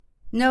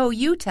No,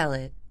 you tell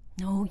it.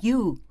 No,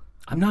 you.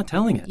 I'm not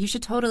telling it. You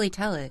should totally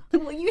tell it.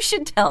 Well, you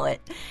should tell it.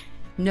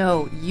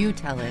 No, you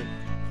tell it.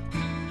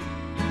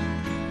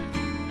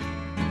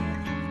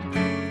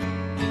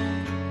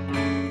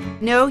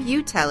 No,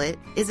 You Tell It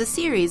is a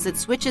series that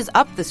switches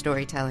up the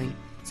storytelling.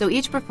 So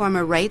each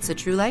performer writes a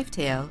true life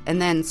tale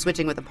and then,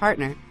 switching with a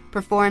partner,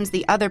 performs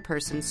the other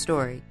person's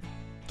story,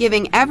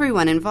 giving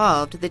everyone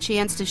involved the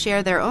chance to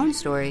share their own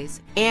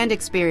stories and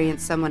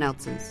experience someone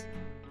else's.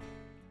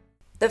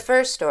 The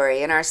first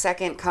story in our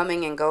second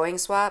coming and going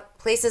swap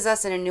places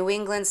us in a New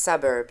England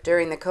suburb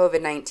during the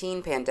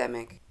COVID-19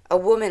 pandemic. A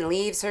woman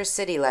leaves her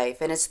city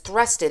life and is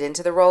thrusted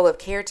into the role of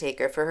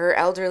caretaker for her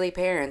elderly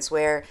parents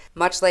where,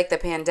 much like the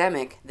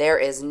pandemic, there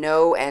is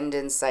no end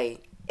in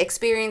sight.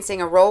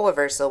 Experiencing a role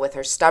reversal with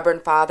her stubborn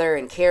father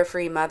and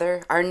carefree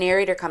mother, our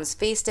narrator comes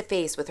face to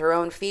face with her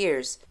own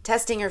fears,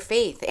 testing her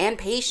faith and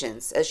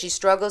patience as she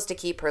struggles to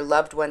keep her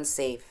loved ones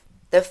safe.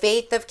 The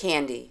Faith of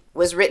Candy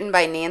was written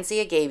by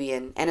Nancy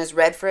Agabian and is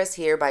read for us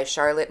here by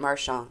Charlotte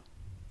Marchand.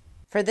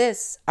 For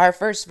this, our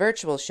first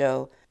virtual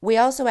show, we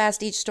also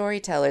asked each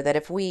storyteller that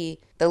if we,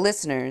 the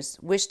listeners,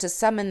 wished to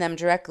summon them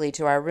directly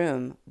to our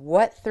room,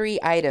 what 3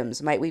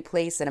 items might we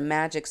place in a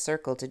magic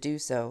circle to do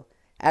so?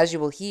 As you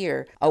will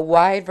hear, a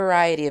wide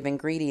variety of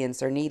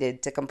ingredients are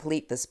needed to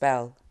complete the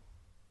spell.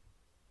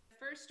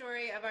 The first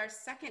story of our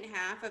second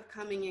half of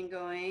Coming and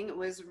Going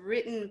was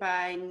written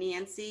by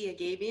Nancy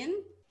Agabian.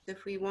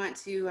 If we want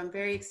to, I'm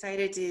very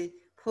excited to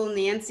pull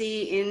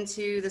Nancy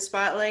into the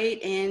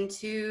spotlight and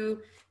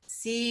to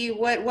see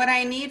what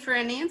I need for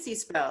a Nancy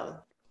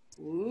spell.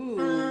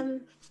 Ooh.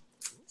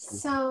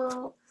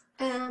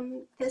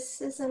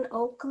 This is an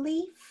oak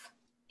leaf,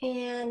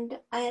 and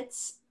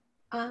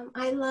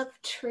I love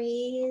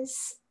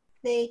trees.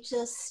 They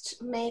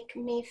just make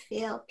me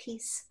feel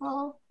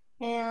peaceful,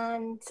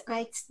 and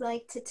I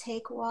like to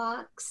take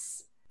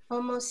walks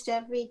almost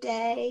every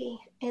day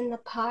in the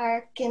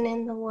park and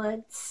in the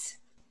woods.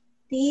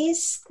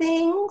 These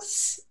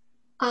things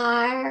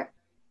are,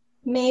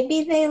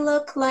 maybe they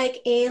look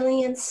like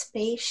alien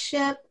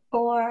spaceship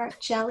or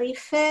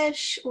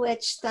jellyfish,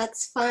 which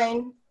that's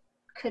fine.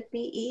 Could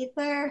be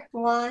either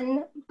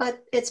one,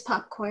 but it's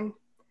popcorn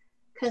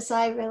because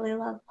I really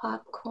love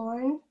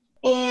popcorn.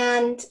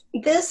 And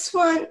this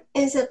one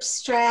is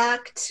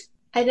abstract.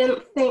 I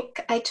didn't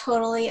think I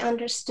totally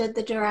understood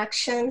the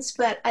directions,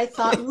 but I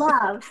thought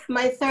love.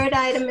 My third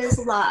item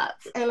is love.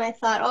 And I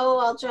thought,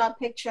 I'll draw a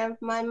picture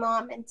of my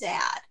mom and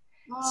dad.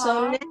 Aww.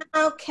 So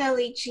now,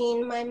 Kelly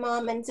Jean, my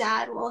mom and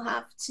dad will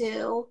have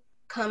to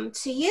come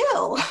to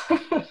you.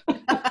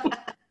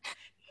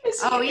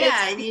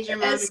 I need your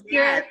mom and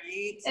dad.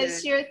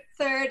 As your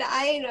third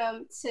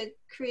item to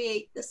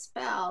create the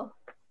spell.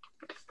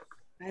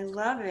 I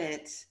love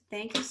it.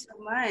 Thank you so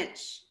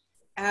much.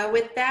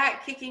 With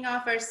that, kicking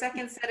off our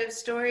second set of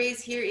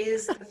stories, here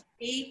is The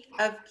Faith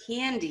of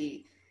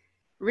Candy,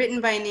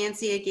 written by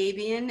Nancy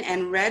Agabian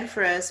and read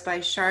for us by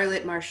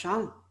Charlotte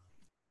Marchand.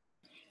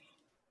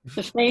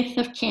 The Faith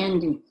of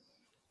Candy.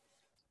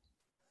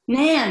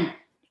 Nan,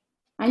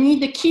 I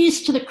need the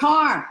keys to the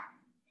car.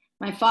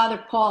 My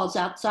father calls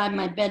outside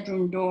my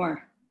bedroom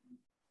door.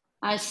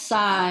 I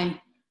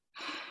sigh,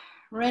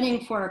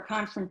 readying for a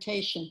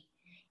confrontation.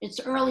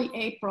 It's early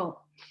April,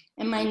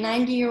 and my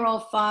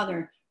 90-year-old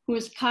father, who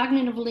is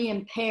cognitively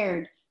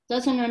impaired,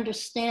 doesn't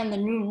understand the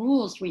new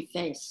rules we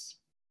face.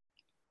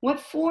 What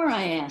for,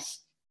 I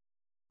ask.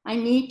 I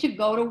need to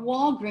go to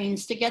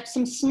Walgreens to get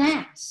some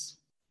snacks.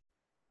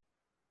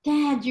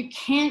 Dad, you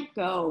can't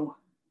go.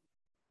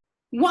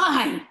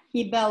 Why?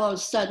 He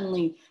bellows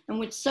suddenly, and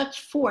with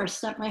such force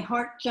that my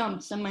heart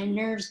jumps and my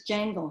nerves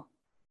jangle.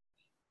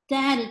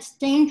 Dad, it's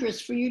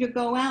dangerous for you to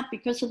go out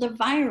because of the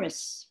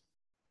virus.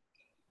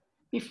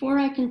 Before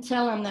I can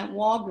tell him that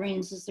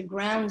Walgreens is the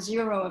ground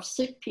zero of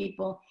sick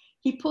people,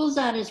 he pulls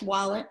out his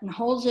wallet and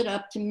holds it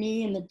up to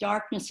me in the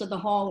darkness of the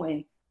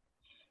hallway.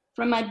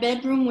 From my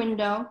bedroom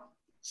window,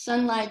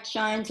 sunlight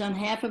shines on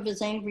half of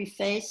his angry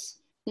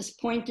face, his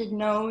pointed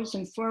nose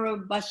and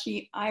furrowed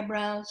bushy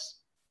eyebrows.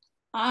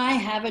 I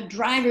have a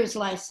driver's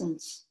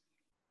license.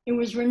 It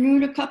was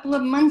renewed a couple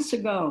of months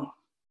ago.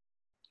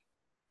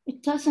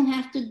 It doesn't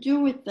have to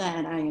do with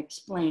that, I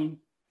explain.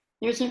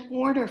 There's an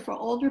order for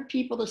older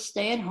people to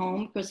stay at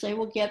home because they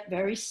will get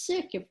very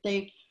sick if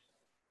they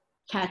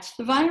catch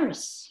the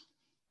virus.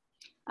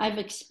 I've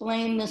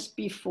explained this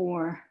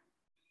before,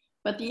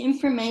 but the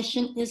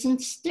information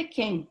isn't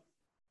sticking.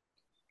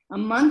 A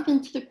month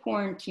into the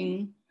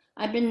quarantine,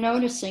 I've been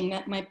noticing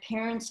that my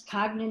parents'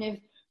 cognitive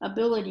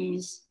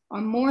abilities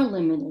are more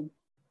limited.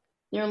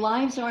 Their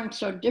lives aren't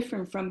so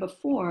different from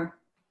before,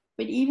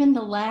 but even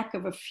the lack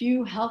of a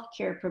few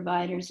healthcare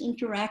providers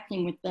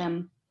interacting with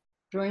them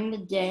during the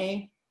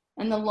day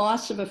and the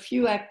loss of a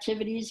few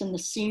activities in the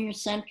senior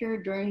center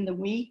during the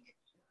week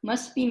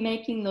must be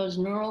making those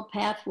neural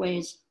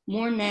pathways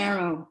more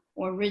narrow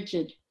or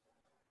rigid.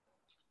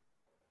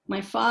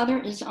 My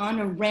father is on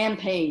a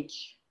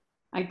rampage.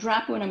 I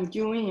drop what I'm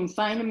doing and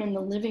find him in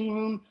the living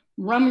room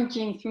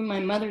rummaging through my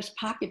mother's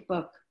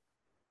pocketbook.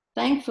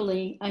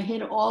 Thankfully, I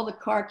hid all the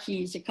car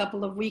keys a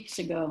couple of weeks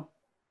ago.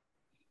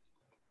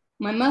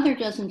 My mother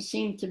doesn't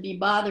seem to be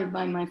bothered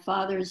by my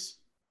father's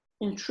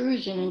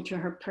intrusion into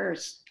her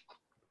purse.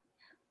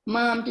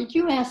 Mom, did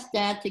you ask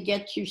Dad to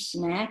get you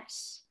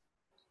snacks?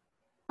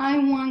 I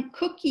want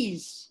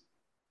cookies,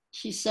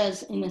 she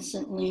says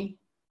innocently.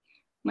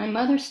 My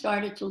mother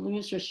started to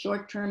lose her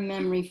short-term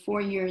memory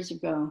 4 years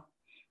ago.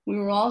 We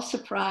were all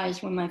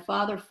surprised when my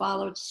father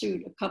followed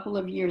suit a couple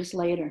of years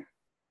later.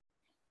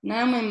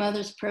 Now my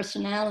mother's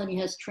personality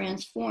has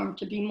transformed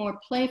to be more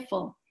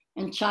playful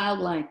and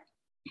childlike,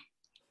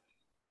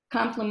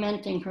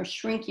 complementing her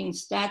shrinking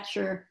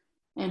stature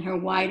and her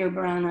wider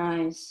brown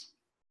eyes.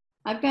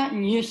 I've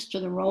gotten used to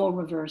the role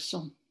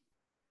reversal.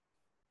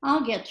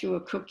 I'll get you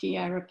a cookie,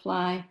 I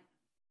reply.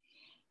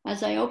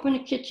 As I open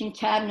a kitchen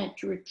cabinet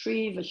to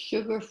retrieve a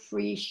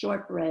sugar-free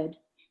shortbread,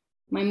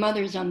 my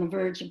mother's on the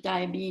verge of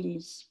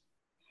diabetes.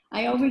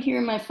 I overhear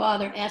my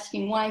father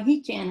asking why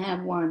he can't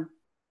have one.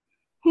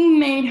 Who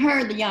made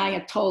her the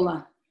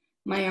Ayatollah?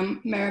 My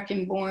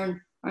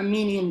American-born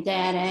Armenian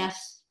dad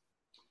asks.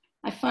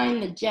 I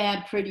find the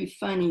jab pretty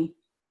funny,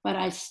 but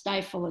I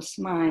stifle a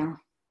smile.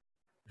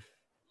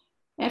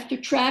 After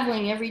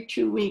traveling every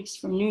 2 weeks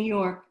from New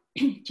York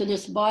to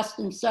this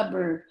Boston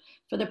suburb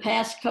for the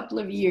past couple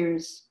of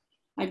years,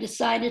 I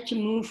decided to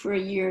move for a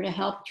year to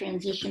help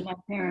transition my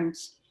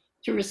parents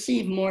to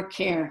receive more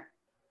care.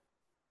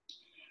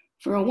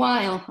 For a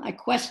while, I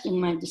questioned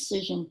my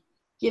decision,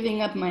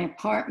 giving up my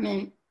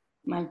apartment,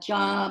 my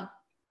job,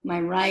 my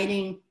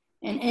writing,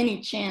 and any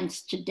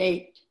chance to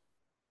date.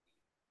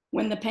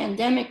 When the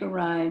pandemic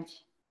arrived,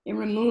 it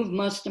removed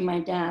most of my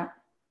doubt.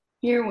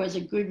 Here was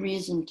a good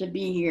reason to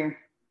be here.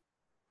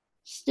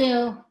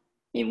 Still,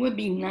 it would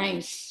be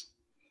nice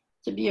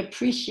to be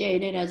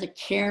appreciated as a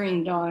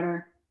caring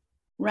daughter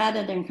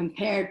rather than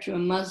compared to a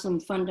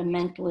Muslim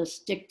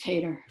fundamentalist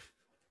dictator.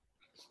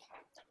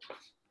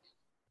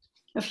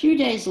 A few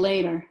days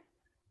later,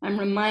 I'm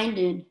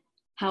reminded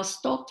how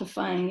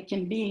stultifying it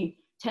can be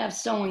to have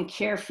someone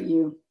care for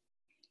you.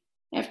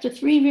 After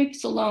 3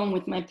 weeks alone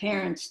with my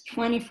parents,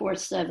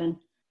 24/7,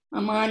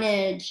 I'm on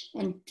edge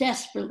and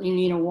desperately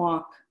need a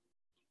walk.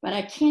 But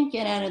I can't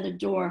get out of the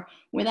door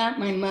without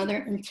my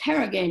mother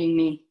interrogating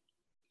me.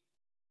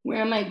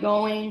 Where am I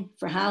going?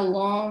 For how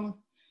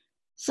long?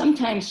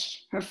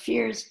 Sometimes her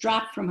fears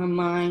drop from her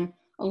mind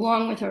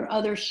along with her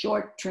other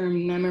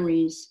short-term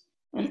memories,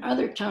 and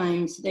other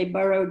times they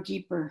burrow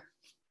deeper.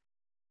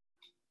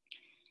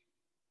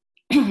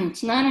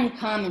 It's not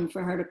uncommon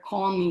for her to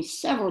call me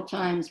several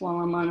times while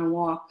I'm on a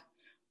walk,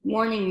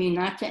 warning me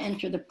not to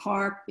enter the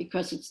park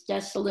because it's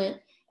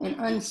desolate and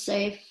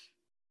unsafe.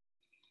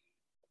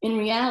 In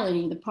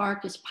reality, the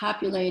park is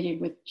populated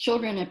with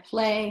children at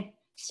play,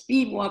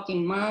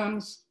 speed-walking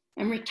moms,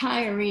 and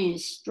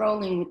retirees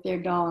strolling with their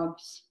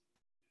dogs.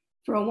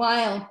 For a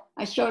while,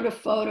 I showed her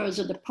photos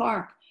of the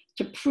park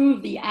to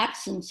prove the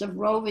absence of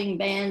roving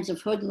bands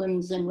of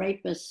hoodlums and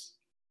rapists.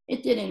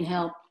 It didn't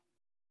help.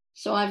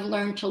 So I've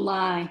learned to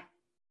lie,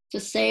 to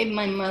save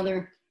my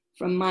mother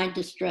from my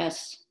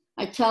distress.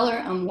 I tell her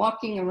I'm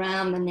walking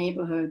around the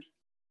neighborhood.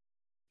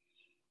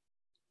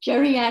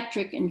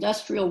 Geriatric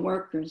industrial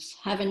workers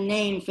have a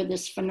name for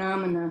this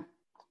phenomena,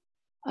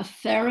 a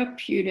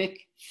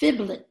therapeutic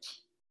fiblet.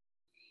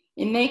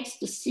 It makes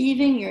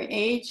deceiving your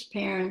aged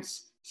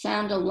parents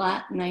sound a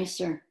lot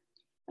nicer,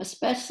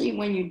 especially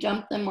when you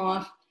dump them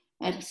off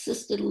at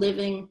assisted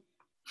living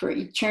for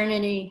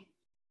eternity,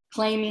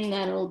 claiming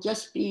that it'll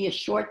just be a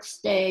short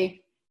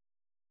stay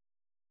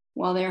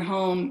while their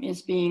home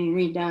is being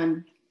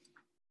redone.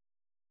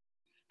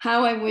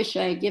 How I wish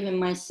I had given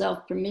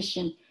myself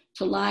permission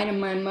to lie to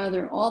my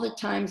mother all the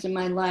times in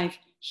my life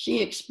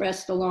she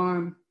expressed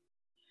alarm.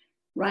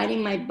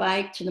 Riding my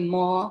bike to the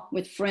mall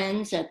with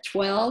friends at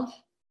 12,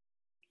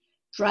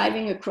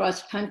 driving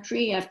across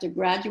country after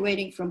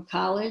graduating from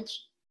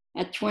college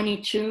at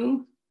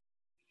 22,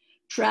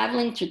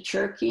 traveling to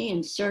Turkey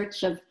in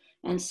search of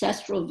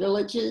ancestral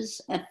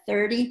villages at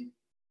 30,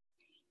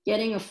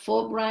 getting a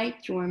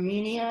Fulbright to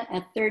Armenia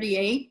at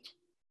 38,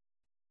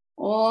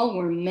 all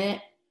were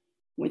met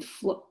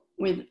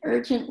with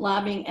urgent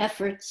lobbying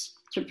efforts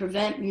to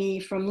prevent me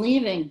from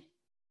leaving.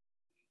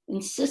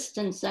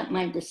 Insistence that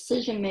my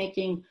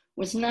decision-making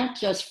was not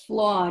just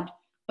flawed,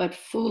 but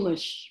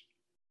foolish.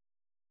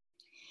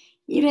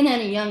 Even at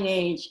a young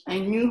age, I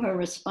knew her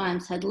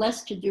response had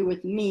less to do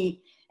with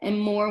me and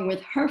more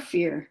with her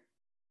fear.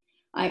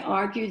 I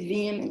argued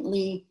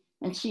vehemently,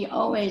 and she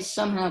always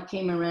somehow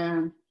came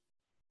around,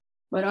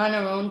 but on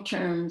her own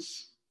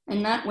terms,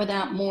 and not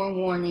without more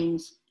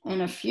warnings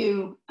and a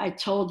few I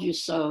told you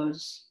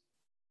so's.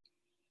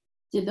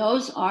 Did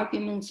those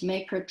arguments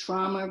make her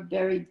trauma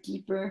bury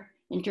deeper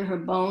into her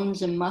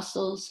bones and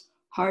muscles,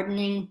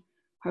 hardening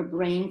her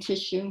brain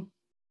tissue?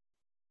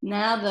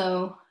 Now,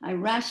 though, I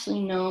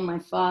rashly know my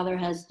father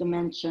has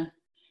dementia.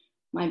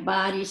 My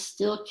body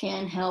still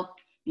can't help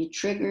be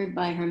triggered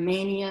by her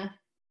mania,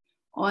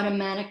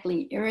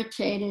 automatically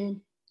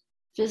irritated,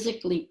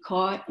 physically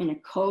caught in a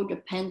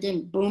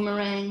codependent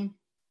boomerang.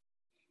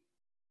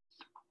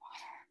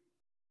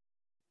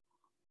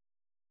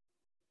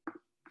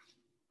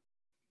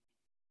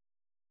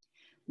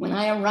 When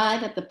I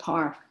arrive at the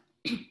park,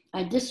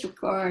 I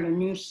disregard a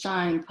new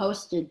sign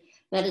posted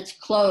that it's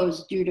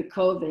closed due to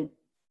COVID.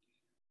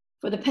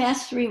 For the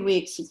past 3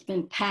 weeks, it's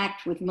been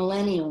packed with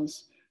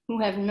millennials who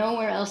have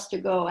nowhere else to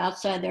go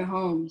outside their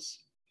homes.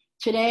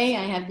 Today,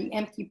 I have the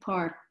empty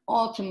park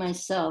all to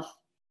myself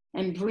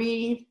and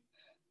breathe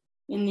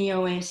in the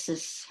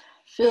oasis,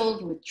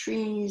 filled with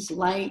trees,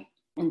 light,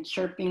 and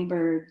chirping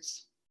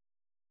birds.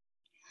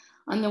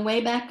 On the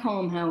way back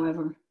home,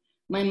 however,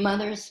 my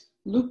mother's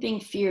looping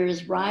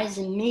fears rise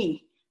in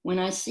me when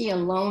I see a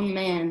lone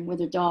man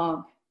with a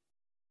dog.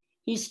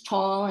 He's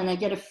tall, and I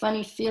get a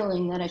funny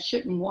feeling that I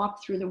shouldn't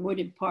walk through the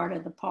wooded part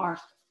of the park.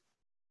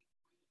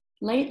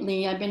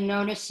 Lately, I've been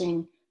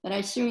noticing that I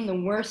assume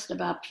the worst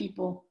about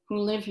people who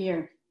live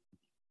here,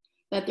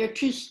 that they're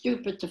too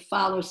stupid to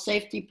follow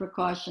safety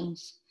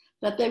precautions,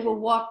 that they will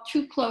walk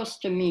too close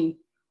to me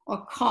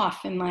or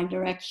cough in my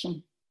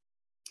direction.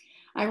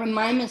 I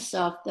remind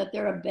myself that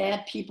there are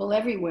bad people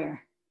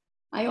everywhere.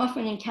 I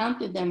often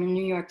encountered them in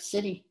New York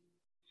City,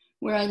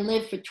 where I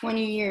lived for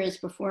 20 years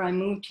before I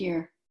moved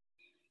here.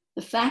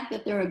 The fact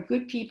that there are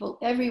good people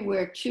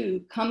everywhere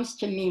too comes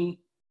to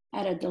me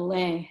at a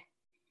delay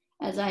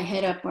as I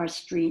head up our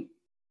street.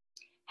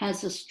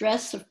 Has the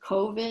stress of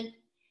COVID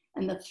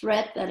and the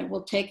threat that it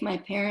will take my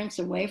parents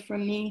away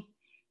from me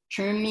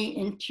turned me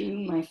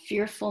into my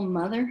fearful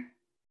mother?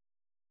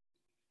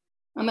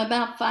 I'm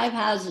about 5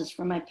 houses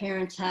from my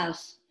parents'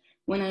 house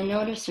when I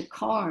notice a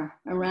car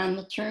around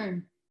the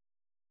turn.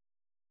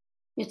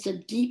 It's a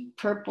deep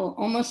purple,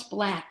 almost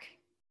black.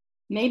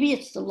 Maybe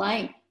it's the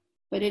light,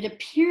 but it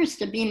appears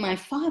to be my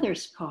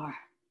father's car,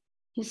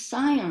 his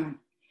Scion.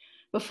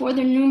 Before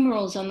the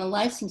numerals on the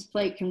license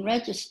plate can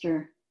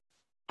register,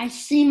 I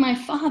see my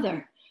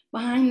father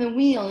behind the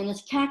wheel in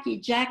his khaki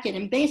jacket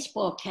and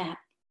baseball cap.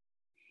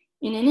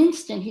 In an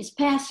instant, he's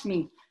past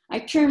me. I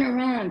turn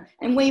around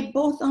and wave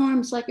both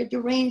arms like a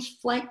deranged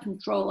flight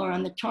controller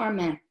on the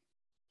tarmac.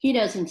 He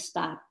doesn't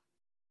stop.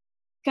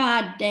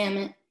 God damn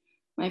it,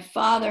 my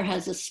father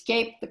has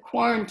escaped the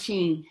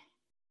quarantine.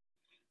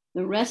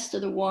 The rest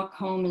of the walk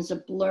home is a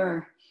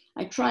blur.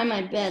 I try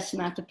my best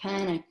not to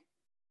panic.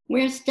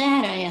 Where's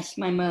Dad? I ask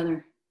my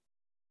mother,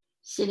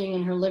 sitting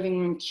in her living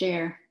room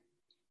chair.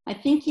 I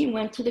think he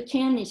went to the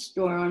candy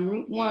store on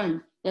Route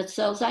 1 that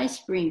sells ice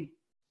cream.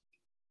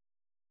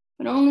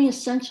 But only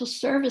essential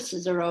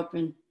services are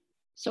open,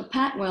 so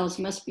Patwell's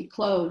must be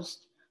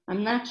closed.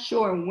 I'm not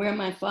sure where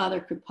my father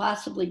could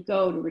possibly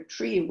go to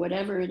retrieve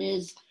whatever it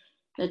is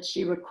that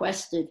she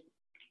requested.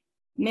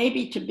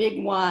 Maybe to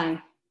Big Y,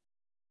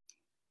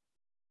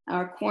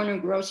 our corner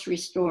grocery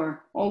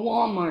store, or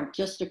Walmart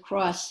just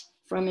across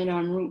from it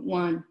on Route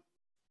 1.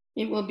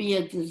 It will be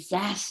a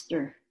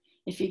disaster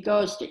if he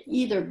goes to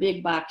either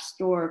big box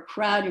store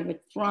crowded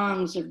with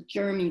throngs of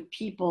germy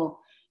people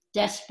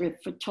desperate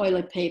for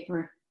toilet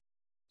paper.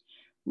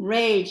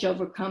 Rage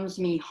overcomes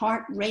me,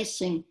 heart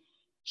racing,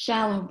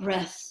 shallow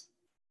breaths,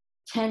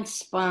 tense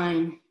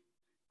spine.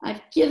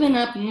 I've given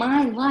up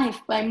my life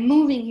by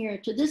moving here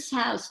to this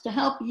house to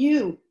help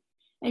you,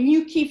 and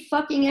you keep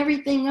fucking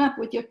everything up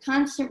with your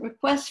constant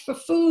requests for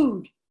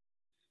food.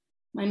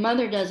 My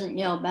mother doesn't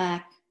yell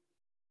back.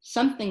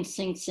 Something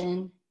sinks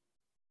in,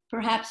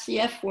 perhaps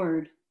the F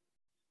word.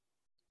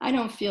 I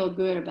don't feel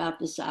good about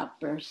this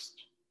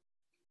outburst,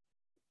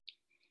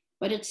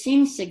 but it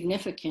seems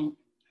significant,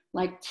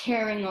 like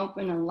tearing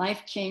open a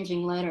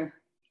life-changing letter.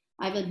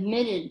 I've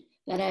admitted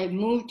that I've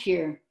moved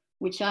here,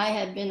 which I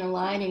had been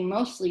eliding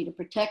mostly to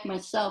protect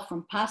myself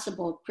from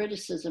possible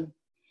criticism,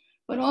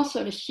 but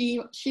also to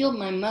shield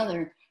my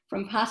mother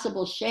from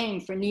possible shame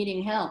for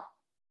needing help.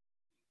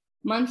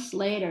 Months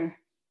later,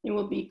 it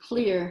will be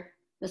clear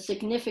the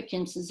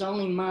significance is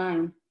only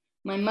mine.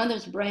 My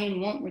mother's brain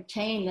won't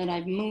retain that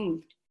I've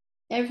moved.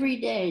 Every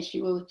day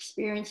she will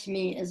experience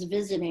me as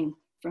visiting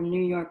from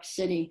New York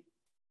City.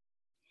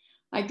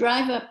 I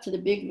drive up to the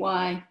Big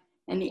Y,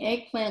 and the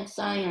eggplant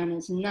Scion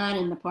is not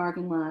in the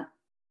parking lot.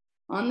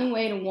 On the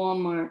way to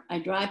Walmart, I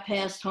drive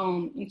past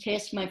home in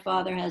case my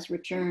father has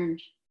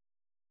returned.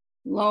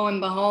 Lo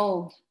and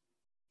behold,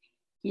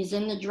 he's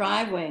in the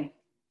driveway,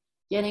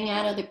 getting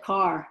out of the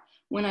car.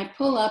 When I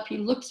pull up, he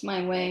looks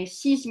my way,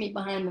 sees me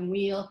behind the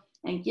wheel,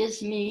 and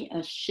gives me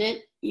a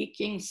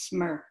shit-eking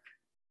smirk.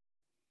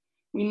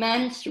 We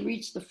managed to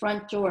reach the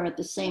front door at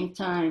the same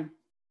time.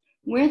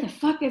 Where the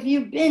fuck have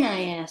you been?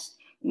 I asked,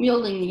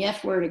 wielding the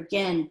F word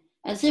again,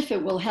 as if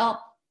it will help.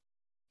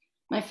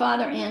 My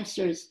father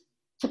answers,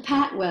 to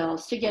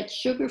Patwell's to get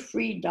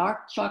sugar-free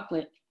dark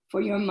chocolate for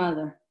your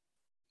mother.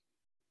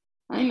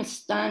 I'm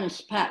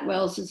astonished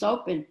Patwell's is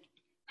open.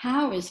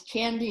 How is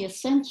candy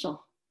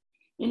essential?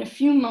 In a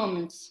few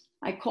moments,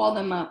 I call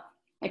them up,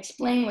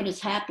 explain what has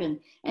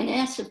happened, and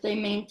ask if they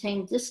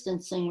maintain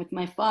distancing with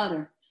my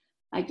father.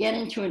 I get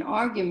into an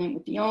argument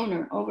with the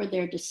owner over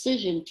their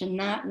decision to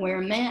not wear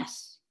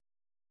masks.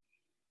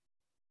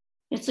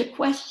 It's a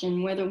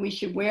question whether we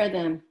should wear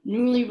them,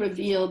 newly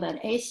revealed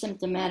that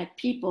asymptomatic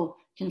people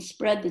can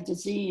spread the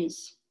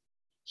disease.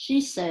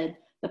 She said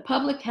the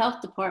public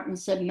health department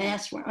said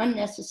masks were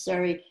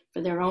unnecessary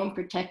for their own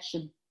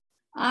protection.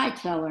 I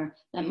tell her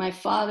that my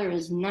father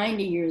is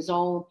 90 years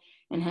old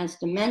and has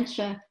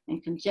dementia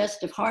and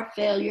congestive heart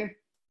failure.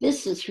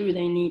 This is who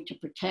they need to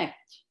protect.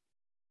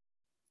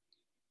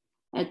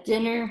 At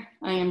dinner,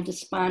 I am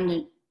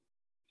despondent.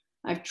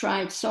 I've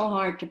tried so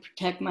hard to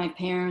protect my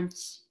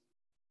parents,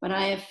 but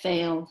I have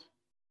failed.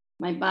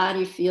 My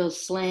body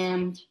feels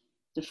slammed,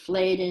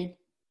 deflated,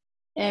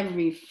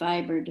 every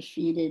fiber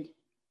defeated.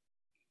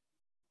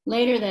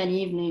 Later that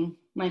evening,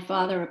 my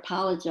father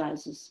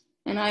apologizes,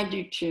 and I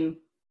do too.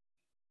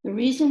 The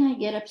reason I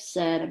get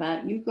upset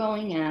about you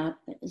going out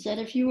is that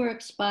if you were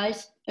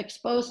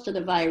exposed to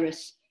the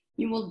virus,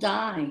 you will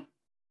die,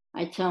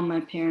 I tell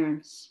my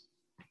parents.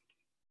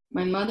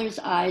 My mother's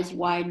eyes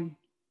widen.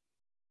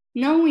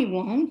 No, we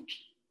won't.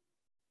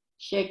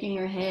 Shaking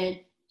her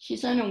head,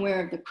 she's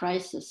unaware of the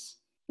crisis.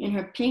 In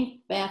her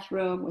pink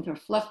bathrobe with her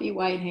fluffy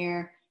white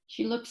hair,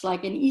 she looks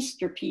like an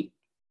Easter peep.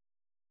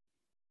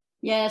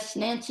 Yes,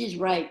 Nancy's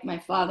right, my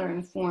father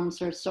informs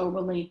her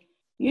soberly.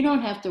 You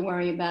don't have to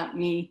worry about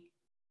me.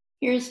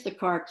 Here's the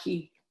car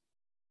key.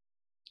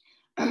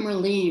 I'm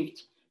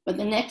relieved, but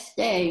the next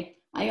day,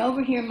 I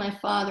overhear my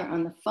father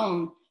on the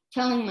phone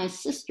telling my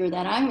sister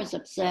that I was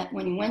upset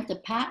when he went to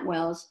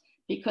Patwell's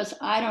because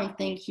I don't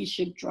think he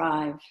should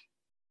drive.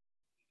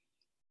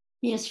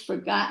 He has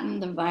forgotten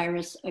the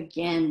virus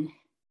again.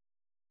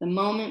 The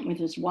moment with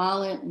his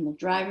wallet and the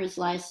driver's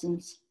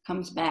license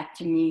comes back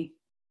to me.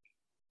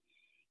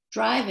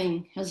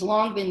 Driving has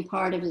long been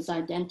part of his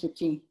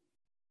identity.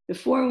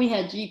 Before we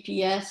had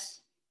GPS,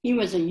 he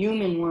was a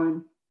human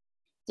one,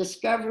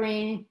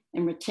 discovering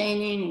and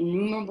retaining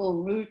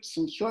innumerable routes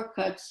and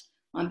shortcuts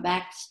on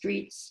back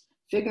streets,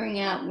 figuring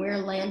out where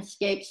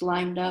landscapes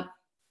lined up.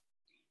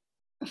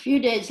 A few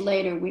days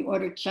later, we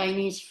ordered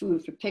Chinese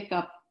food for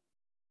pickup.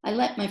 I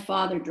let my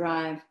father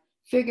drive,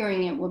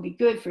 figuring it will be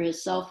good for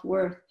his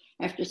self-worth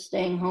after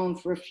staying home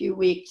for a few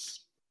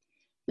weeks.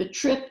 The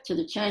trip to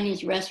the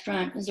Chinese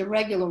restaurant is a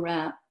regular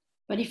route,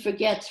 but he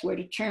forgets where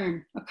to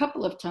turn a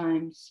couple of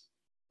times,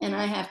 and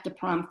I have to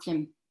prompt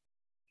him.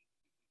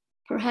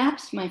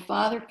 Perhaps my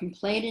father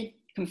conflated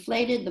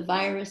the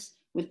virus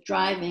with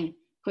driving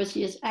because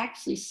he is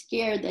actually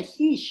scared that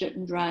he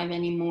shouldn't drive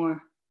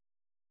anymore.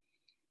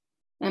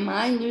 Am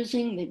I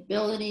losing the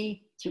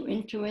ability to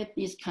intuit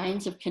these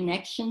kinds of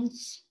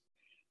connections?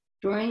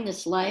 During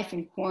this life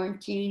in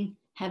quarantine,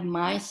 have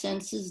my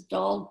senses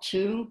dulled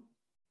too?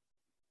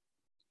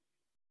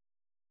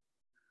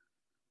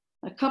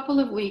 A couple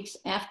of weeks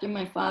after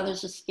my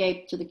father's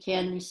escape to the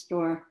candy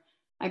store,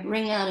 I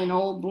bring out an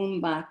old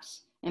boombox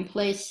and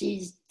play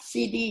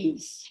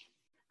CDs.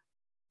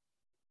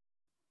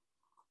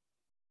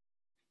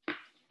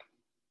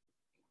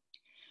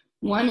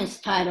 One is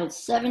titled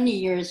 70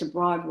 Years of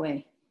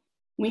Broadway.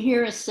 We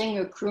hear a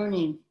singer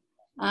crooning,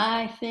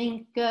 I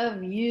think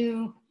of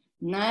you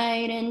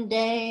night and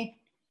day.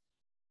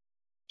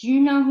 Do you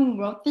know who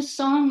wrote this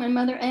song, my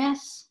mother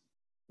asks.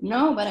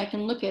 No, but I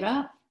can look it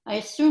up. I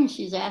assume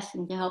she's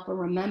asking to help her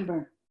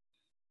remember.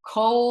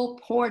 Cole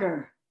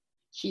Porter,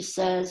 she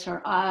says,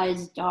 her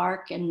eyes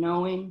dark and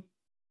knowing.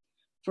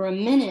 For a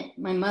minute,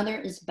 my mother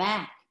is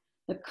back,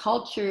 the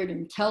cultured,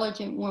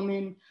 intelligent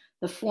woman,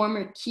 the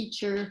former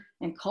teacher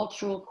and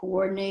cultural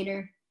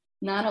coordinator,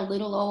 not a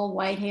little old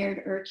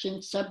white-haired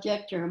urchin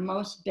subject to her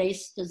most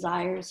base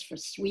desires for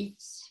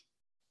sweets.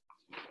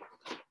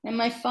 And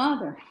my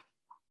father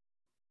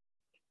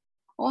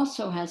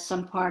also has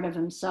some part of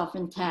himself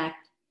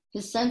intact,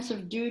 his sense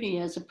of duty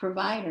as a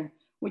provider,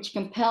 which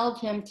compelled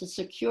him to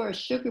secure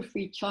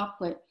sugar-free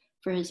chocolate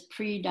for his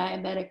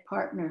pre-diabetic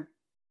partner.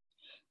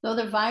 Though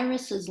the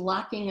virus is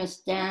locking us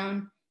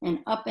down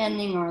and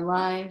upending our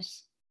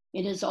lives,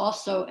 it is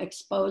also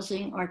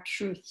exposing our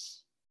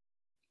truths.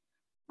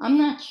 I'm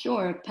not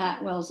sure if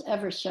Patwell's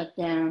ever shut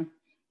down,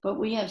 but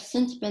we have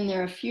since been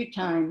there a few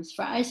times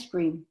for ice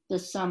cream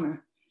this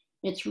summer.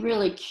 It's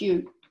really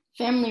cute,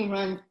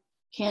 family-run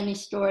candy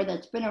store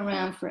that's been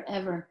around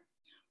forever.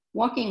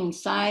 Walking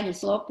inside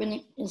is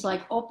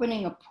like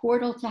opening a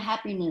portal to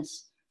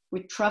happiness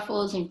with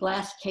truffles in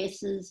glass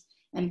cases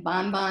and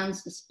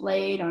bonbons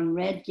displayed on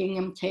red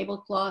gingham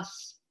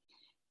tablecloths.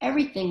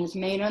 Everything is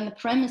made on the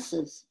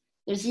premises.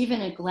 There's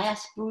even a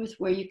glass booth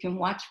where you can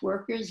watch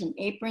workers in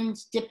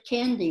aprons dip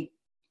candy.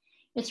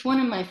 It's one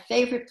of my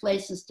favorite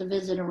places to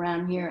visit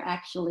around here,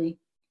 actually.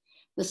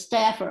 The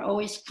staff are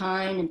always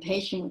kind and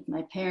patient with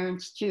my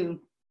parents, too.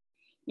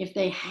 If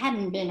they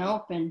hadn't been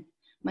open,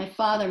 my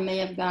father may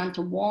have gone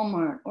to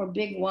Walmart or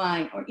Big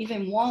Y or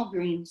even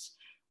Walgreens,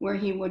 where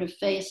he would have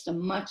faced a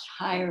much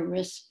higher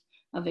risk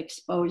of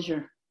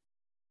exposure.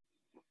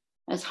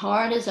 As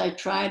hard as I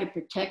try to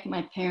protect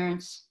my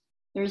parents,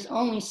 there's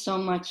only so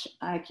much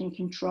I can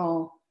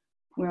control.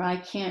 Where I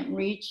can't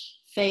reach,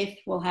 faith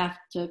will have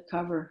to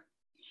cover.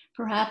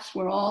 Perhaps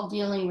we're all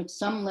dealing with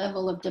some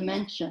level of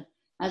dementia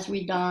as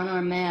we don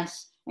our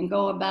masks and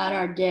go about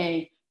our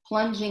day,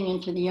 plunging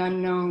into the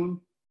unknown,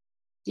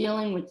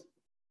 dealing with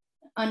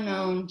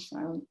unknowns,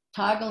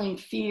 toggling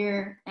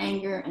fear,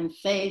 anger, and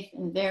faith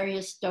in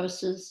various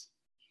doses.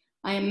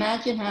 I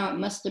imagine how it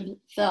must have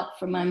felt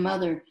for my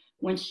mother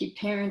when she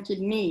parented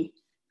me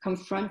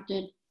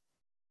confronted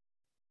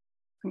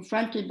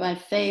by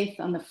faith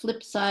on the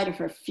flip side of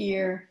her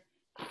fear,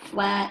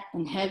 flat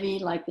and heavy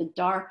like the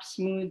dark,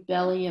 smooth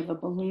belly of a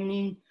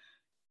ballooning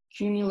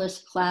cumulus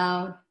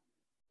cloud,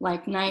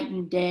 like night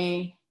and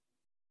day,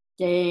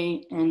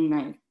 day and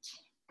night.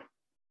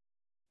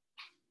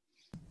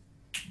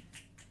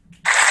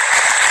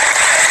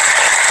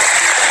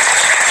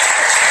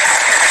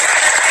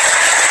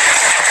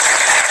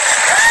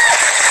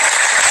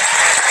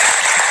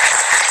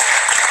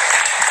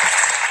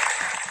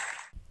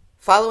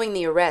 Following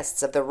the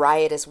arrests of the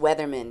riotous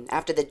weathermen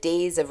after the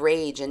Days of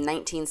Rage in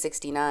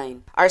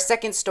 1969, our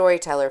second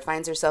storyteller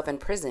finds herself in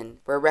prison,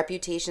 where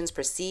reputations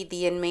precede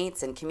the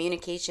inmates and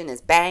communication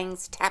is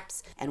bangs,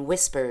 taps, and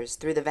whispers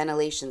through the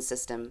ventilation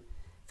system.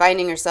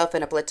 Finding herself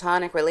in a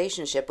platonic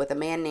relationship with a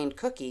man named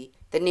Cookie,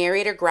 the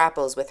narrator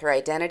grapples with her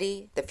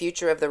identity, the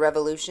future of the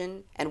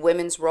revolution, and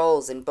women's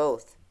roles in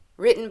both.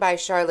 Written by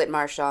Charlotte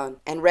Marchand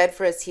and read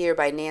for us here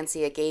by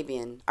Nancy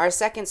Agabian, our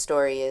second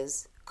story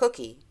is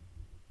Cookie.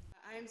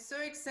 I'm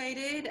so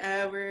excited.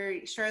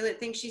 Charlotte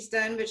thinks she's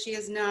done, but she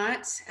is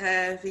not,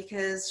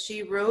 because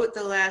she wrote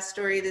the last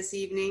story this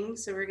evening.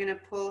 So we're going to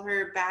pull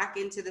her back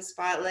into the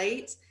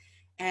spotlight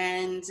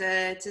and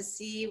to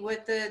see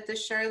what the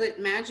Charlotte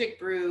Magic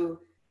Brew.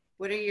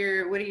 What are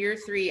your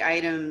three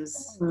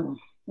items? Can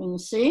you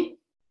see?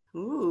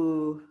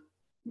 Ooh.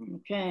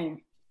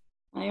 Okay.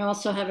 I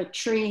also have a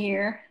tree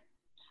here.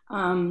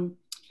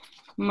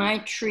 My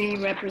tree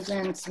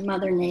represents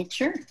Mother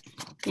Nature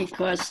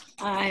because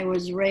I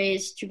was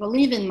raised to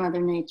believe in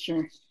Mother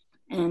Nature,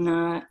 and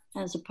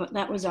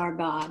that was our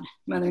God,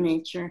 Mother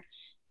Nature.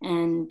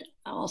 And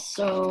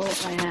also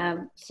I have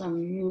some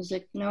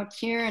music notes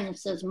here, and it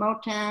says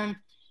Motown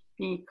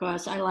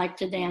because I like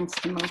to dance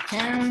to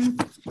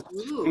Motown.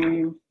 Ooh.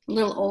 And a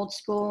little old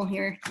school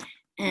here,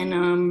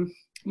 and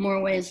more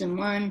ways than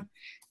one.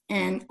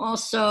 And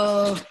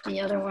also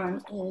the other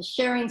one is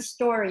sharing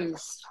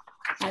stories.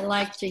 I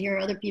like to hear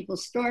other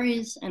people's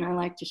stories, and I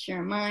like to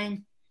share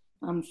mine.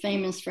 I'm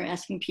famous for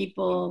asking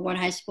people what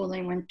high school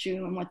they went to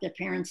and what their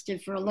parents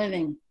did for a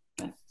living.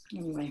 But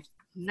anyway.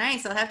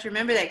 Nice. I'll have to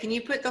remember that. Can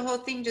you put the whole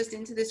thing just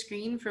into the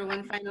screen for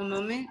one final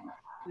moment?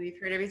 We've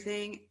heard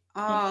everything.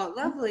 Oh,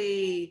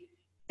 lovely.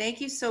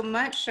 Thank you so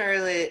much,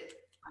 Charlotte.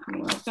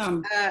 You're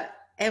welcome.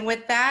 And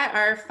with that,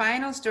 our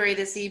final story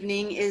this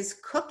evening is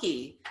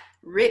Cookie,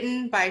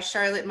 written by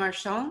Charlotte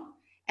Marchand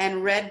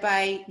and read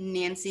by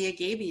Nancy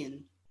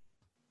Agabian.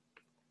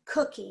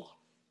 Cookie.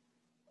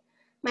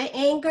 My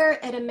anger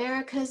at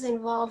America's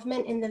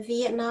involvement in the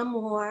Vietnam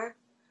War,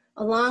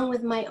 along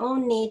with my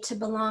own need to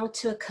belong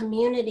to a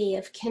community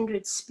of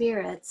kindred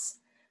spirits,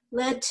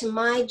 led to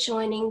my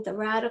joining the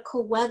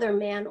Radical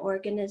Weatherman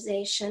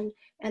organization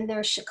and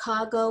their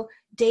Chicago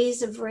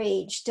Days of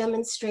Rage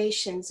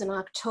demonstrations in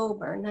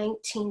October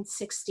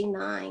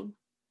 1969.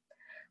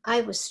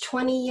 I was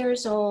 20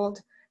 years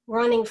old,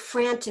 running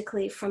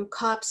frantically from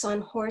cops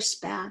on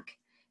horseback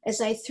as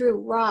I threw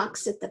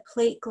rocks at the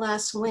plate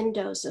glass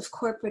windows of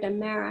corporate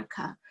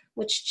America,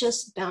 which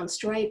just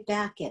bounced right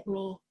back at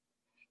me.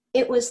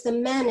 It was the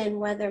men in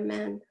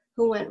Weathermen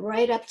who went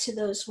right up to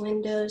those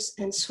windows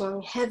and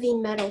swung heavy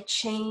metal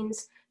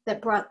chains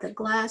that brought the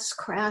glass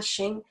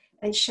crashing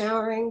and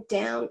showering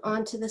down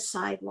onto the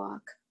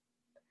sidewalk.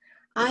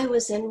 I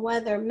was in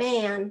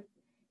Weatherman,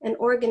 an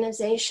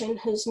organization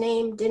whose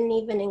name didn't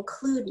even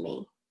include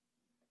me.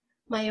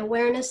 My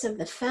awareness of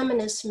the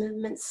feminist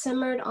movement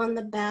simmered on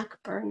the back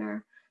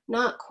burner,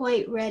 not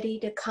quite ready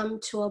to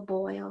come to a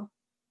boil.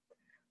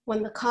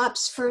 When the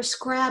cops first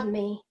grabbed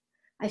me,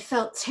 I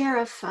felt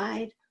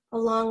terrified,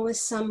 along with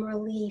some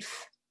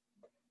relief.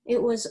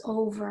 It was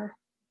over.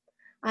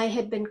 I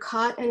had been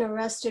caught and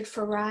arrested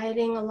for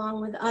rioting along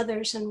with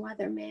others in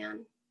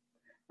Weatherman.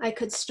 I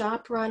could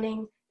stop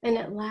running and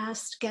at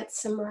last get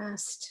some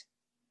rest.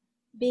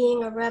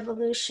 Being a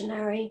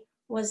revolutionary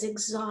was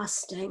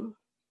exhausting.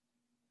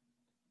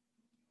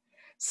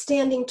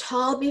 Standing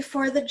tall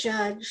before the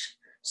judge,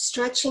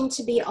 stretching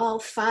to be all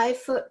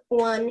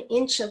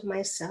 5'1" of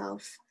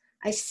myself,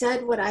 I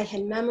said what I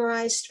had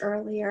memorized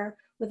earlier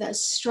with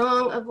as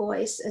strong a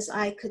voice as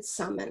I could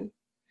summon.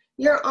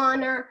 Your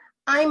Honor,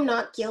 I'm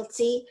not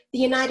guilty. The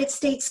United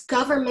States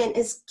government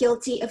is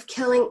guilty of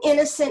killing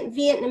innocent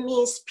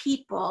Vietnamese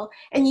people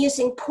and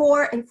using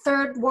poor and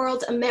third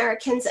world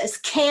Americans as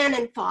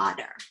cannon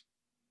fodder.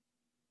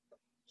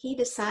 He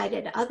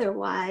decided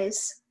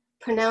otherwise,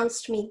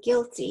 pronounced me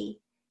guilty,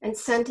 and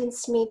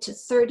sentenced me to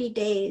 30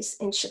 days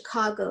in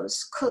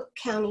Chicago's Cook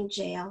County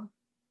Jail.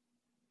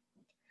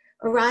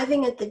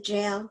 Arriving at the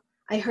jail,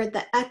 I heard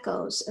the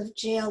echoes of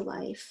jail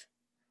life.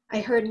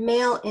 I heard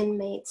male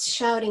inmates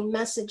shouting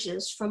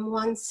messages from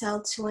one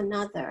cell to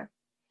another.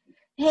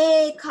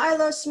 Hey,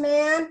 Carlos,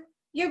 man,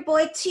 your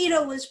boy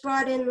Tito was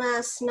brought in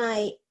last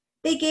night.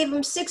 They gave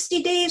him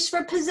 60 days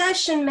for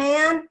possession,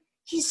 man.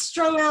 He's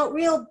strung out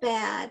real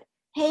bad,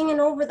 hanging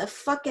over the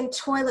fucking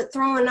toilet,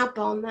 throwing up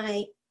all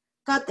night.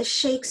 Got the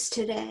shakes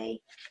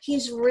today.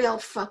 He's real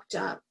fucked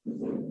up.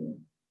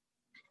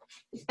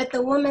 At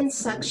the women's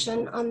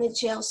section on the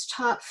jail's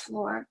top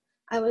floor,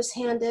 I was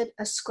handed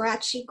a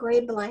scratchy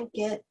gray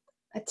blanket,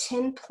 a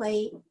tin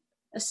plate,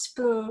 a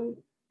spoon,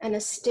 and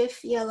a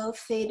stiff yellow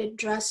faded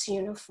dress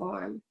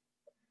uniform.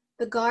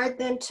 The guard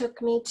then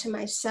took me to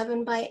my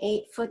 7 by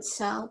 8 foot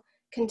cell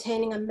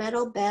containing a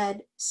metal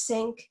bed,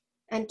 sink,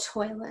 and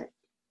toilet.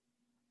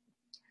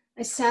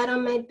 I sat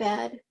on my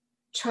bed,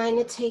 trying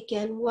to take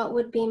in what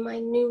would be my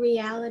new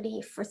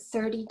reality for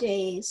 30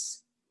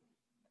 days.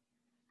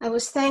 I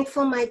was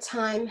thankful my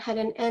time had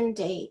an end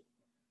date,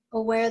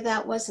 aware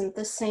that wasn't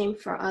the same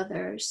for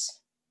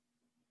others.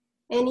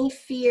 Any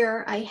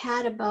fear I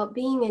had about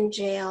being in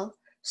jail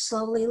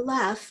slowly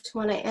left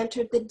when I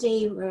entered the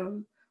day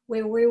room,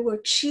 where we were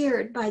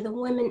cheered by the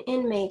women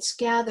inmates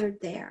gathered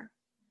there.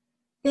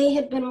 They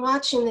had been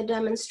watching the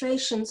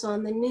demonstrations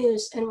on the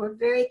news and were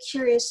very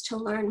curious to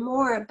learn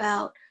more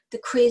about the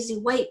crazy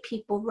white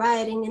people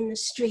rioting in the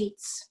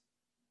streets.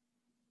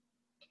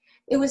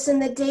 It was in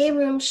the day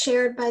room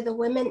shared by the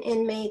women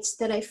inmates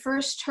that I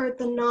first heard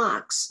the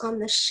knocks on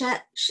the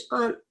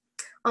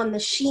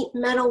sheet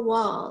metal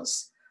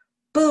walls.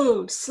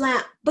 Boom,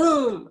 slap,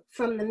 boom,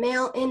 from the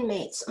male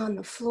inmates on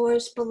the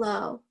floors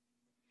below.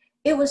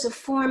 It was a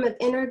form of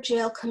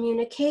inter-jail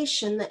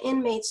communication the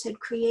inmates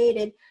had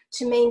created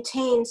to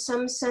maintain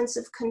some sense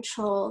of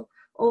control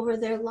over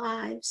their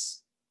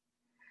lives.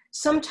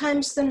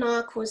 Sometimes the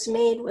knock was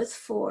made with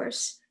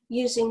force,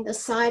 using the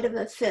side of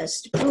a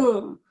fist,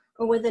 boom,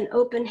 or with an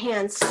open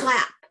hand,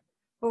 slap,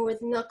 or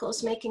with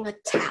knuckles making a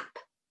tap.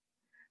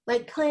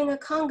 Like playing a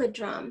conga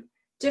drum,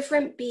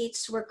 different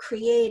beats were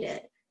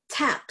created,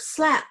 tap,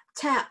 slap,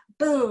 tap,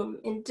 boom,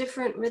 in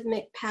different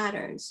rhythmic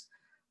patterns.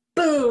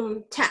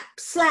 Boom, tap,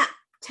 slap,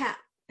 tap,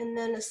 and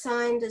then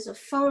assigned as a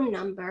phone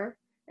number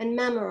and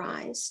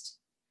memorized.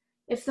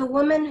 If the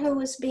woman who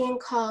was being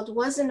called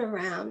wasn't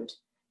around,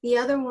 the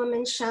other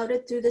woman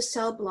shouted through the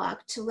cell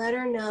block to let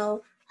her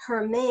know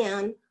her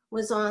man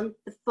was on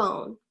the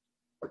phone.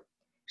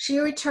 She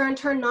returned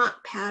her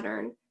knock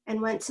pattern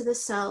and went to the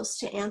cells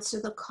to answer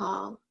the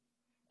call.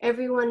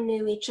 Everyone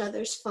knew each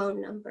other's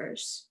phone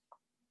numbers.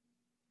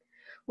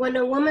 When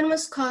a woman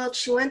was called,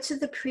 she went to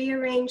the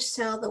prearranged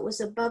cell that was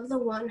above the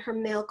one her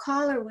male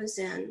caller was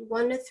in,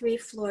 1 to 3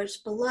 floors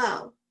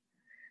below.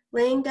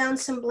 Laying down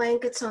some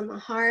blankets on the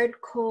hard,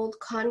 cold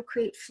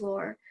concrete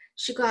floor,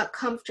 she got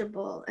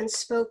comfortable and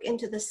spoke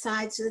into the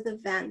sides of the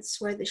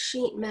vents where the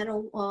sheet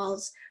metal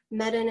walls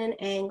met at an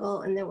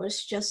angle and there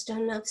was just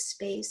enough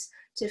space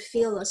to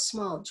feel a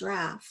small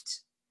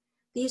draft.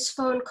 These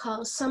phone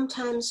calls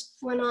sometimes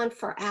went on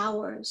for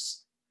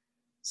hours.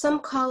 Some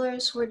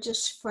callers were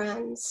just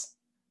friends.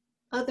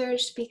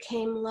 Others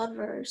became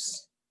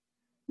lovers.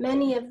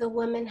 Many of the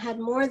women had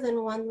more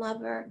than one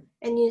lover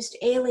and used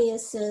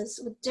aliases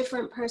with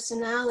different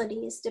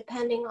personalities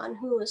depending on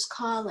who was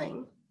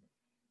calling.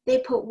 They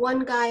put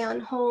one guy on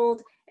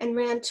hold and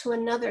ran to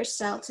another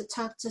cell to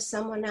talk to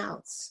someone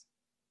else.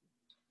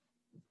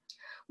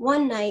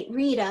 One night,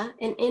 Rita,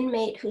 an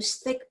inmate whose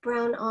thick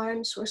brown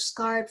arms were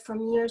scarred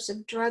from years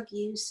of drug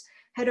use,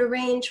 had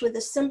arranged with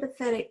a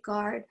sympathetic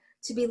guard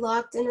to be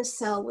locked in a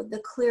cell with the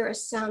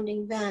clearest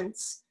sounding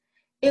vents.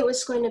 It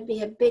was going to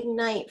be a big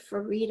night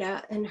for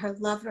Rita and her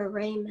lover,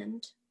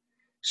 Raymond.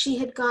 She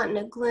had gotten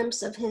a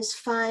glimpse of his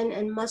fine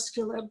and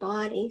muscular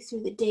body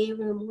through the day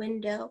room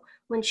window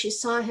when she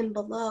saw him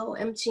below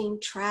emptying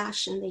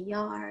trash in the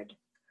yard.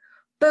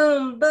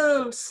 Boom,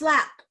 boom,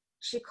 slap,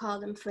 she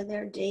called him for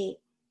their date.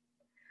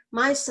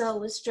 My cell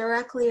was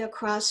directly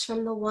across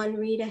from the one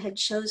Rita had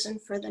chosen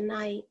for the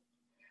night.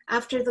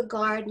 After the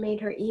guard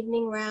made her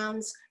evening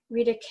rounds,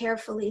 Rita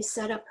carefully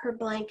set up her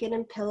blanket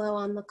and pillow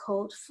on the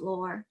cold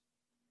floor.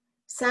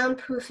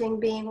 Soundproofing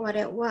being what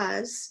it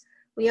was,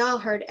 we all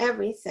heard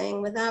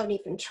everything without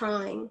even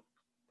trying.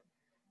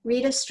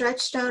 Rita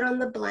stretched out on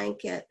the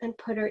blanket and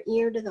put her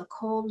ear to the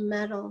cold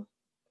metal.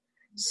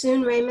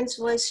 Soon Raymond's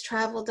voice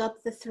traveled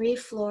up the 3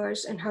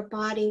 floors and her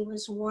body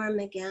was warm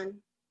again.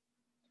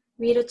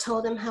 Rita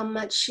told him how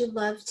much she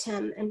loved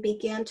him and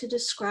began to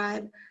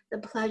describe the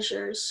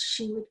pleasures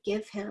she would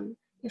give him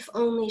if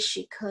only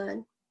she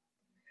could.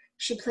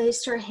 She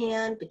placed her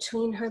hand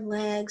between her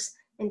legs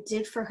and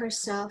did for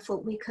herself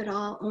what we could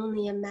all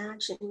only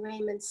imagine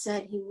Raymond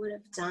said he would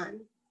have done.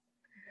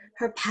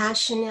 Her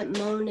passionate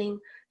moaning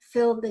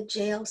filled the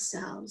jail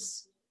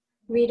cells.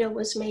 Rita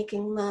was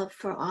making love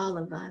for all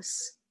of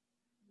us.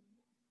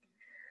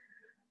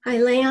 I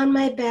lay on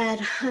my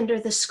bed under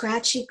the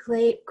scratchy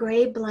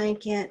gray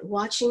blanket,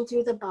 watching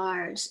through the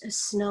bars as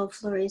snow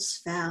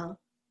flurries fell.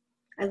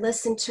 I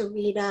listened to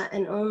Rita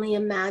and only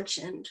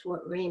imagined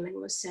what Raymond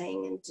was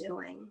saying and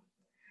doing.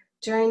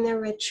 During the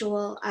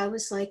ritual, I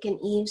was like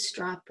an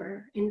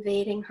eavesdropper,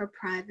 invading her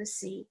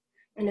privacy,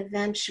 and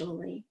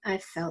eventually I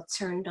felt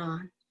turned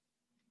on.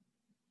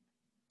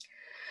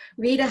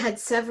 Rita had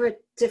several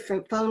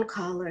different phone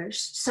callers.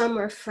 Some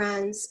were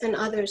friends and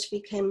others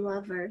became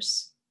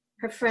lovers.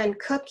 Her friend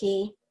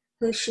Cookie,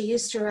 who she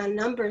used to run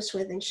numbers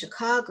with in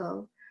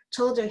Chicago,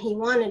 told her he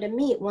wanted to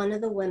meet one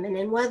of the women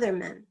in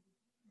Weatherman.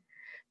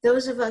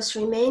 Those of us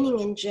remaining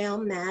in jail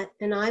met,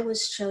 and I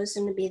was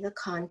chosen to be the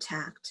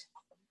contact.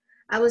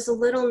 I was a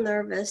little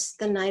nervous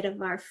the night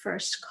of our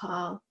first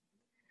call,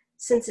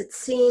 since it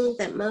seemed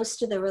that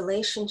most of the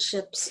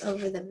relationships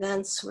over the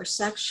vents were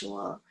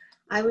sexual.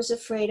 I was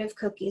afraid of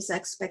Cookie's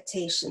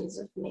expectations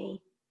of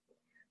me.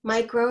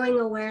 My growing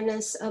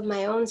awareness of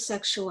my own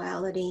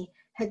sexuality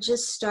had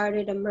just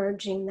started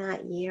emerging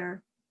that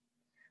year.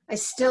 I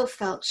still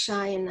felt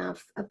shy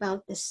enough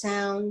about the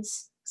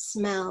sounds,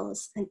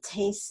 smells, and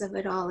tastes of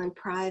it all in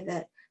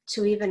private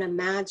to even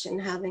imagine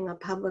having a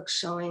public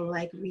showing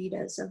like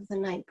Rita's of the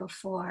night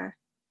before.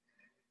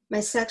 My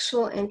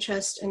sexual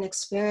interest and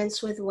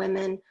experience with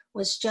women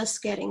was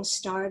just getting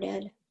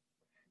started.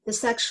 The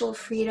sexual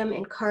freedom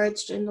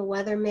encouraged in the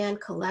Weatherman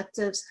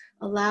collectives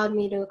allowed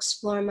me to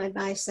explore my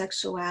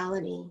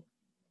bisexuality.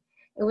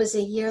 It was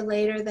a year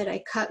later that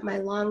I cut my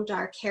long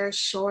dark hair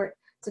short,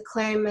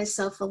 declaring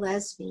myself a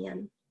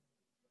lesbian.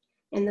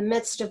 In the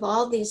midst of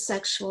all these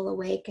sexual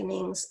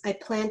awakenings, I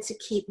planned to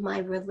keep my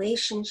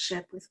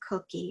relationship with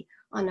Cookie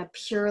on a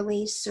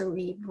purely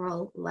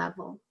cerebral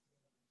level.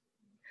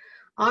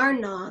 Our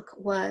knock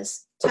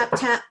was tap,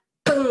 tap,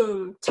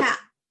 boom, tap.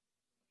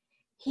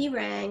 He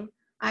rang,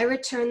 I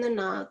returned the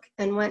knock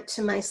and went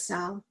to my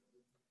cell.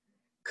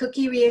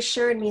 Cookie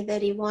reassured me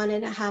that he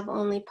wanted to have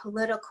only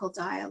political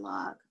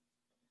dialogue.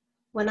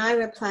 When I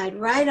replied,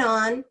 right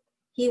on,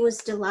 he was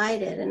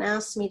delighted and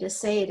asked me to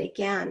say it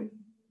again.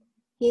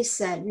 He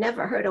said,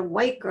 never heard a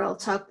white girl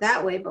talk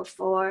that way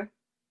before.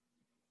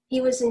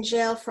 He was in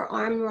jail for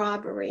armed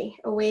robbery,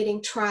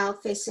 awaiting trial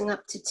facing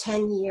up to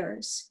 10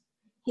 years.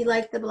 He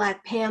liked the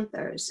Black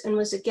Panthers and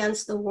was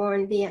against the war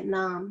in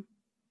Vietnam.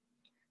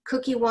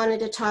 Cookie wanted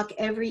to talk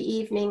every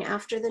evening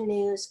after the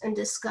news and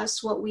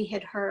discuss what we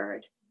had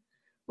heard.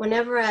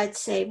 Whenever I'd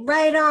say,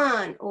 right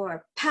on,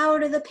 or power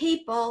to the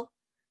people,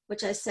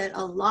 which I said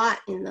a lot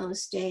in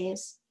those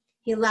days,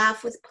 he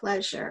laughed with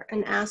pleasure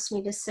and asked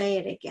me to say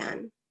it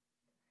again.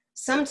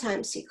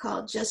 Sometimes he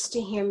called just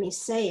to hear me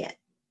say it.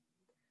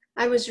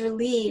 I was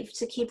relieved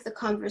to keep the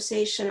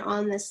conversation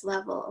on this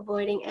level,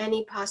 avoiding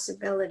any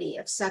possibility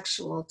of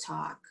sexual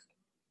talk.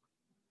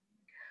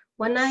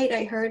 One night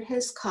I heard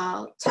his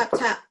call, tap,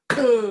 tap,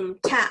 boom,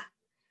 tap,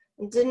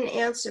 and didn't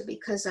answer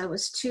because I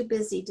was too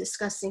busy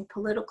discussing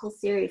political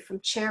theory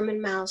from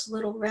Chairman Mao's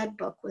Little Red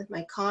Book with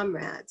my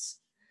comrades.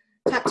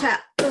 Tap,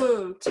 tap,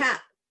 boom,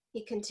 tap.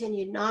 He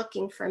continued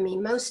knocking for me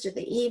most of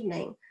the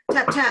evening.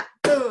 Tap, tap,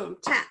 boom,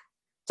 tap.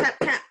 Tap,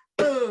 tap,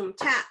 boom,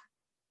 tap.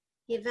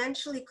 He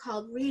eventually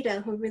called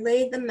Rita, who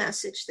relayed the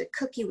message that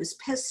Cookie was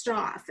pissed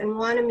off and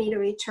wanted me to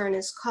return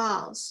his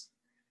calls.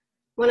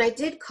 When I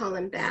did call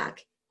him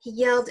back, he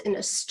yelled in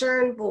a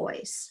stern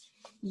voice,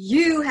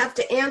 you have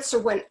to answer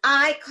when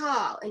I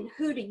call, and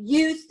who do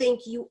you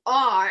think you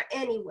are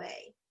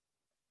anyway?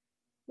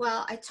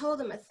 Well, I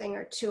told him a thing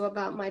or two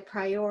about my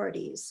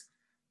priorities.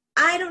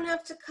 I don't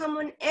have to come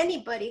when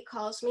anybody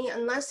calls me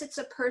unless it's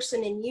a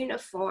person in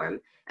uniform.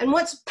 And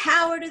what's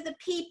power to the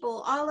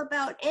people all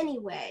about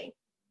anyway?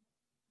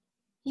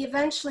 He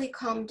eventually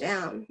calmed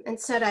down and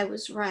said I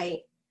was right.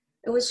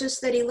 It was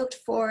just that he looked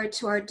forward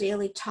to our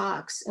daily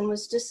talks and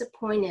was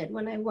disappointed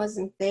when I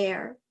wasn't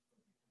there.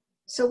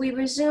 So we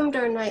resumed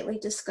our nightly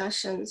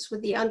discussions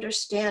with the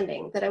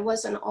understanding that I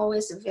wasn't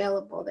always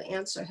available to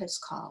answer his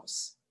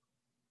calls.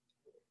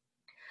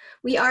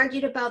 We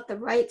argued about the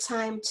right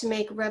time to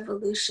make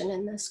revolution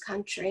in this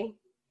country.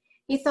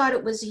 He thought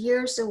it was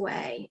years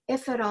away,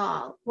 if at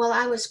all, while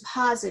I was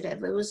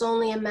positive it was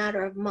only a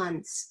matter of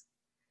months.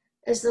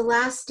 As the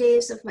last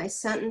days of my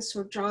sentence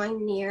were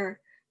drawing near,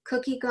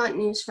 Cookie got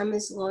news from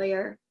his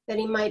lawyer that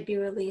he might be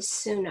released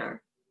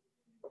sooner.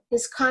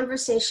 His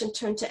conversation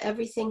turned to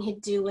everything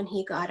he'd do when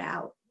he got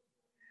out.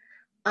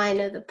 I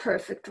know the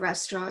perfect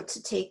restaurant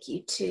to take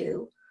you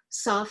to.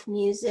 Soft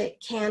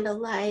music,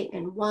 candlelight,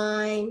 and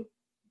wine.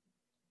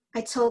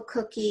 I told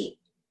Cookie,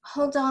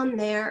 hold on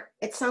there.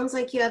 It sounds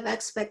like you have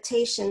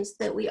expectations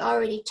that we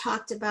already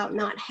talked about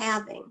not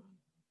having.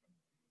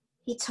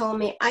 He told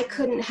me, I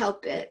couldn't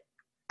help it.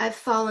 I've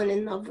fallen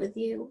in love with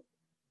you.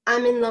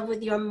 I'm in love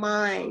with your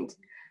mind.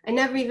 I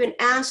never even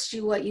asked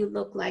you what you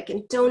look like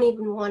and don't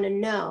even want to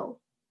know.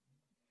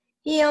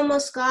 He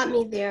almost got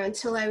me there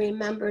until I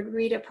remembered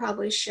Rita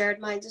probably shared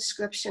my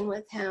description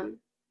with him.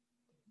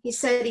 He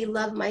said he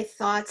loved my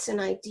thoughts and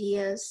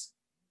ideas.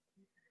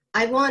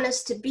 I want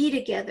us to be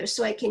together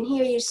so I can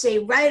hear you say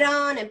right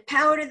on and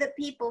power to the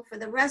people for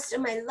the rest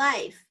of my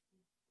life.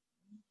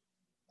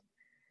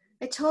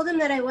 I told him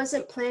that I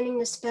wasn't planning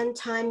to spend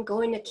time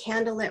going to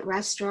candlelit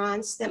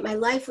restaurants, that my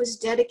life was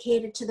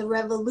dedicated to the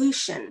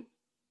revolution.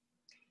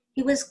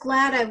 He was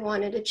glad I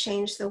wanted to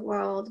change the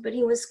world, but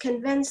he was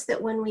convinced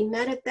that when we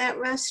met at that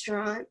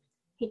restaurant,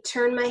 he'd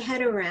turn my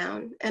head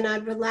around and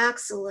I'd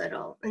relax a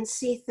little and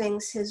see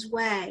things his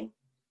way.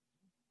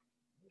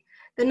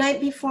 The night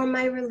before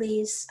my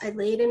release, I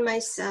laid in my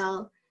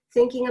cell,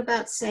 thinking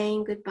about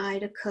saying goodbye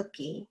to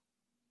Cookie.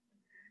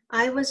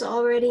 I was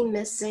already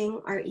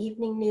missing our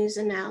evening news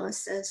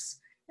analysis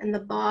and the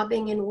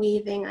bobbing and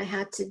weaving I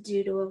had to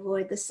do to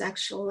avoid the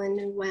sexual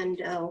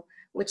innuendo,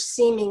 which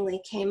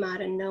seemingly came out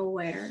of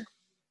nowhere.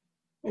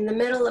 In the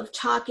middle of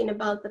talking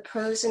about the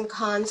pros and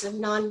cons of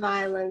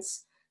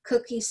nonviolence,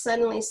 Cookie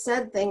suddenly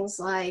said things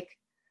like,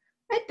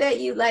 "I bet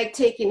you like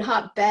taking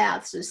hot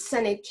baths with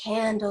scented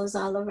candles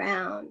all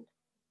around."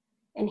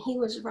 And he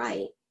was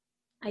right.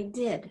 I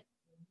did.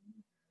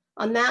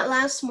 On that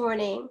last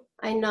morning,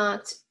 I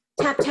knocked,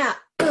 tap,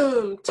 tap,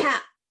 boom,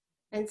 tap,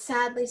 and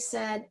sadly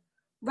said,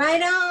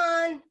 "Right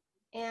on,"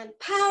 and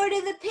 "Power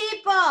to the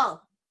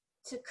people,"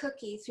 to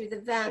Cookie through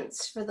the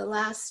vents for the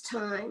last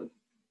time.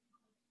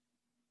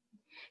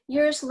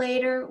 Years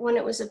later, when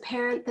it was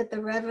apparent that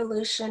the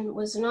revolution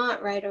was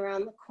not right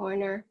around the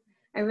corner,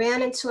 I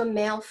ran into a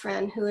male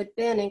friend who had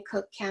been in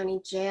Cook County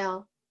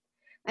Jail.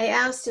 I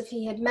asked if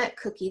he had met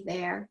Cookie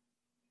there.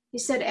 He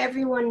said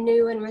everyone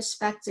knew and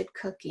respected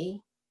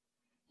Cookie.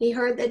 He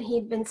heard that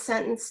he'd been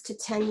sentenced to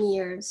 10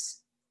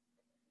 years.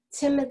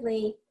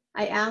 Timidly,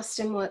 I asked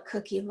him what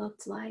Cookie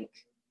looked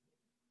like.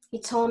 He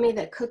told me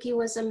that Cookie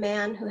was a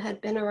man who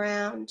had been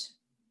around.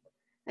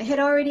 I had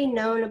already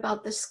known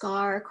about the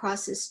scar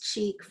across his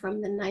cheek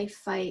from the knife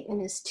fight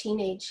in his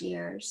teenage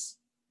years,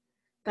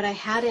 but I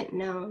hadn't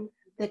known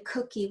that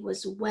Cookie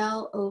was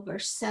well over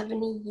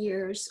 70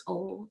 years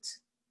old.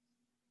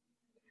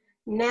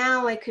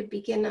 Now I could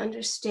begin to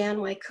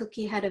understand why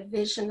Cookie had a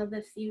vision of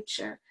the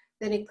future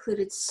that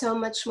included so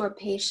much more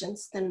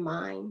patience than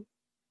mine.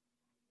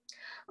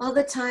 All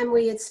the time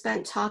we had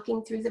spent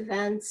talking through the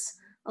vents,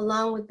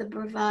 along with the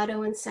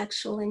bravado and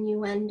sexual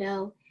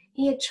innuendo,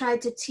 he had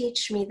tried to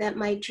teach me that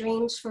my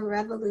dreams for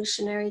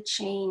revolutionary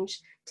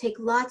change take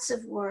lots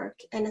of work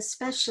and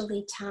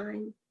especially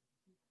time.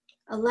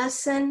 A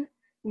lesson,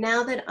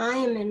 now that I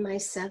am in my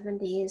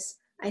 70s,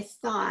 I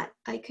thought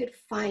I could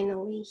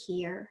finally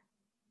hear.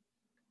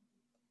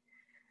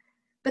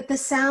 But the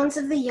sounds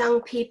of the young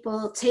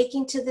people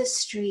taking to the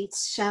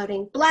streets,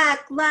 shouting,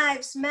 "Black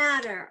Lives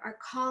Matter," are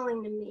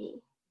calling to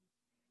me.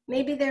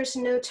 Maybe there's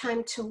no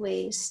time to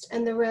waste,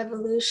 and the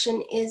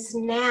revolution is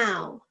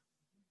now.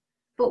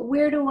 But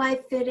where do I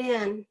fit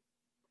in?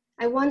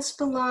 I once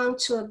belonged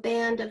to a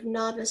band of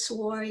novice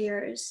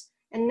warriors,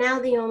 and now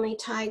the only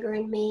tiger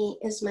in me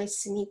is my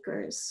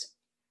sneakers.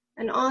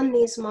 And on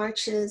these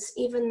marches,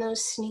 even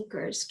those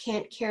sneakers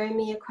can't carry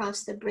me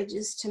across the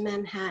bridges to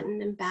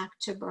Manhattan and back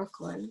to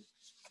Brooklyn.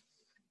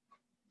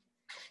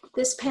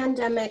 This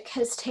pandemic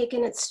has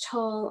taken its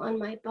toll on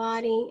my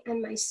body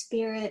and my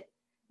spirit,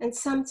 and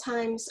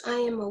sometimes I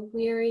am a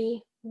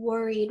weary,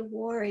 worried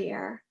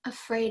warrior,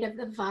 afraid of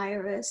the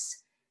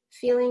virus,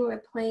 feeling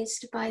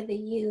replaced by the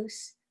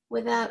youth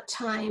without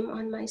time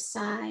on my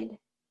side.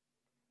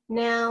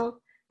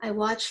 Now I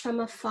watch from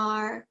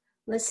afar,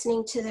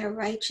 listening to their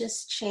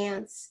righteous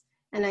chants,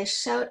 and I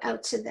shout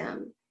out to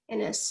them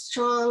in as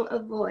strong a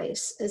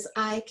voice as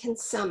I can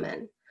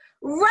summon,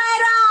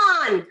 "Right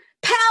on!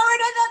 Power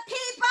to the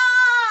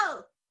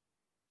people!"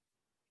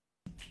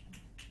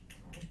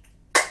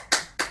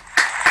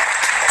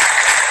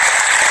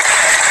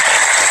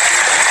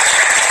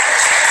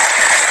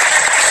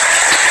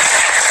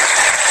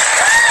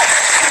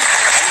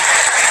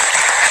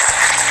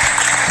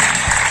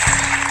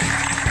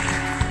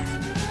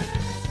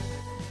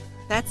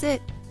 That's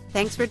it.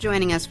 Thanks for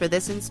joining us for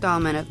this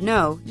installment of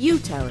No, You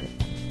Tell It.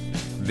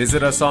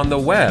 Visit us on the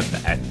web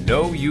at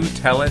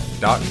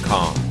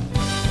knowyoutellit.com.